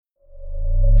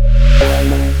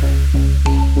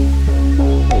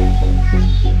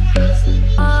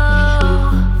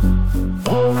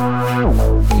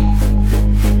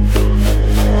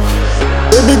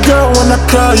I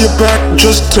call you back,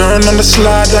 just turn on the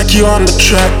slide like you on the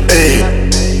track, ayy.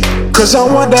 Cause I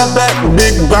want that back,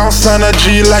 big bounce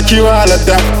energy like you all of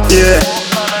that, yeah.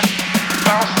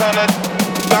 Bounce on it,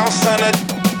 bounce on it,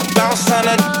 bounce on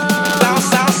it, bounce,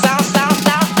 bounce, bounce, bounce,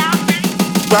 bounce,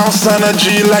 bounce. Bounce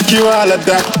energy like you all of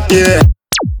that, yeah.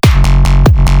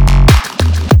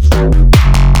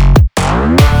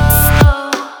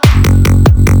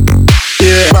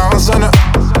 Yeah, bounce on it,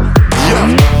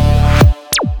 yeah.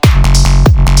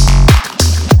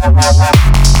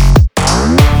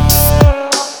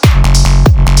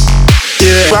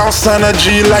 Yeah, bounce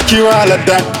energy like you all of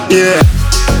that, yeah.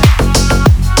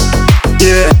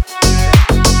 Yeah.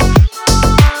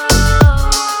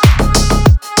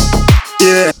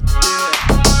 Yeah.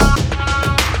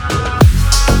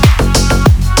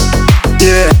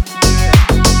 Yeah.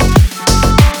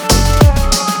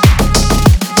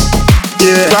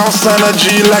 Yeah. Bounce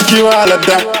energy like you all of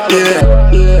that,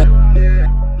 yeah. Yeah.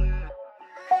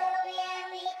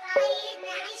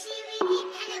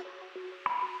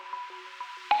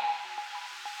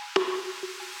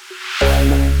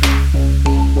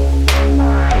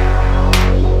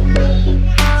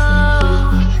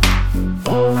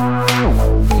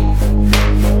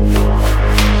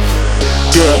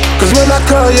 Cause when I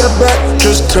call you back,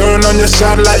 just turn on your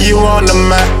side like you on the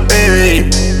mat, baby.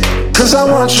 Cause I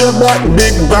want your back,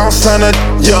 big bounce on it,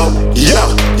 yo,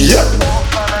 yo, yo.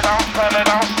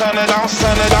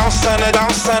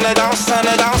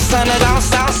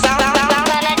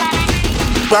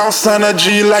 Bounce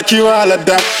energy like you all of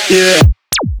that, yeah.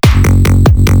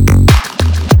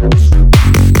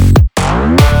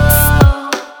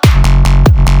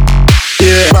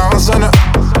 Yeah, bounce on it,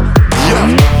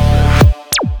 yeah.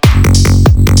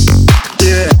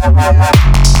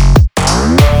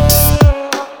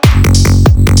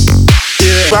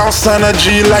 Yeah, bounce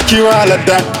energy like you all of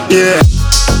that, yeah.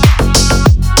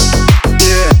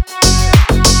 Yeah.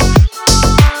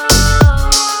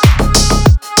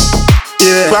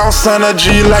 Yeah, bounce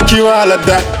energy like you all of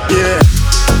that, yeah.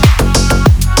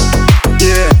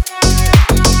 Yeah.